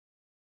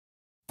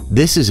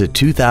This is a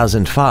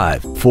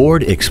 2005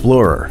 Ford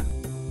Explorer.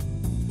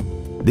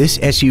 This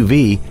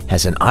SUV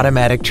has an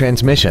automatic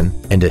transmission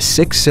and a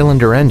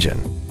 6-cylinder engine.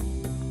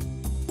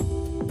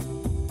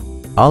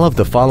 All of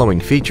the following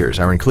features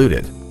are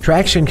included: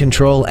 traction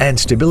control and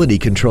stability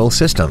control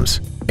systems,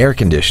 air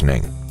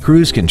conditioning,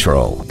 cruise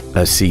control,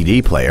 a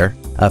CD player,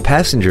 a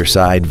passenger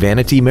side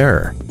vanity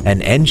mirror,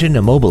 an engine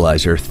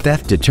immobilizer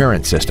theft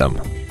deterrent system,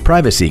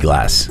 privacy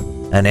glass,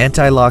 an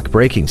anti-lock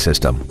braking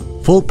system,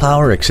 full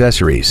power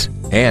accessories,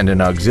 and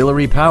an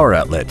auxiliary power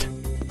outlet.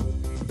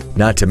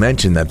 Not to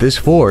mention that this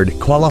Ford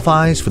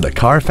qualifies for the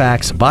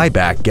Carfax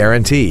buyback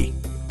guarantee.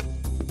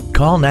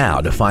 Call now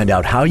to find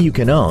out how you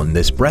can own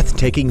this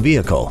breathtaking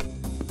vehicle.